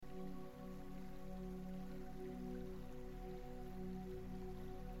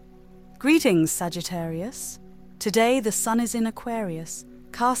Greetings, Sagittarius. Today the sun is in Aquarius,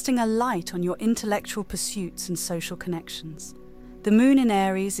 casting a light on your intellectual pursuits and social connections. The moon in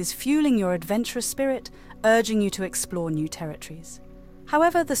Aries is fueling your adventurous spirit, urging you to explore new territories.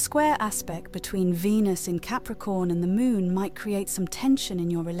 However, the square aspect between Venus in Capricorn and the moon might create some tension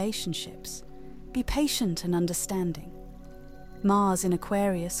in your relationships. Be patient and understanding. Mars in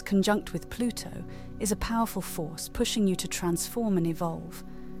Aquarius, conjunct with Pluto, is a powerful force pushing you to transform and evolve.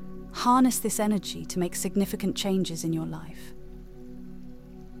 Harness this energy to make significant changes in your life.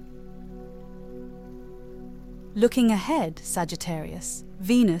 Looking ahead, Sagittarius,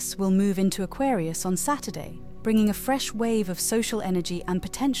 Venus will move into Aquarius on Saturday, bringing a fresh wave of social energy and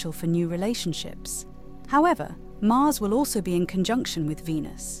potential for new relationships. However, Mars will also be in conjunction with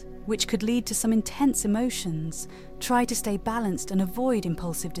Venus, which could lead to some intense emotions. Try to stay balanced and avoid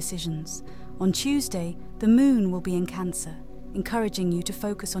impulsive decisions. On Tuesday, the moon will be in Cancer, encouraging you to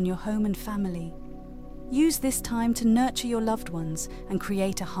focus on your home and family. Use this time to nurture your loved ones and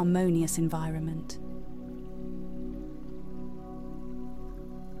create a harmonious environment.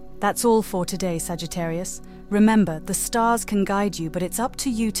 That's all for today, Sagittarius. Remember, the stars can guide you, but it's up to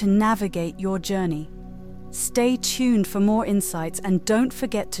you to navigate your journey. Stay tuned for more insights and don't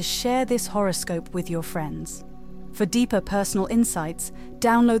forget to share this horoscope with your friends. For deeper personal insights,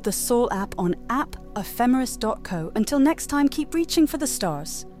 download the Soul app on appephemeris.co. Until next time, keep reaching for the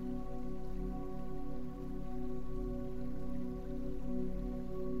stars.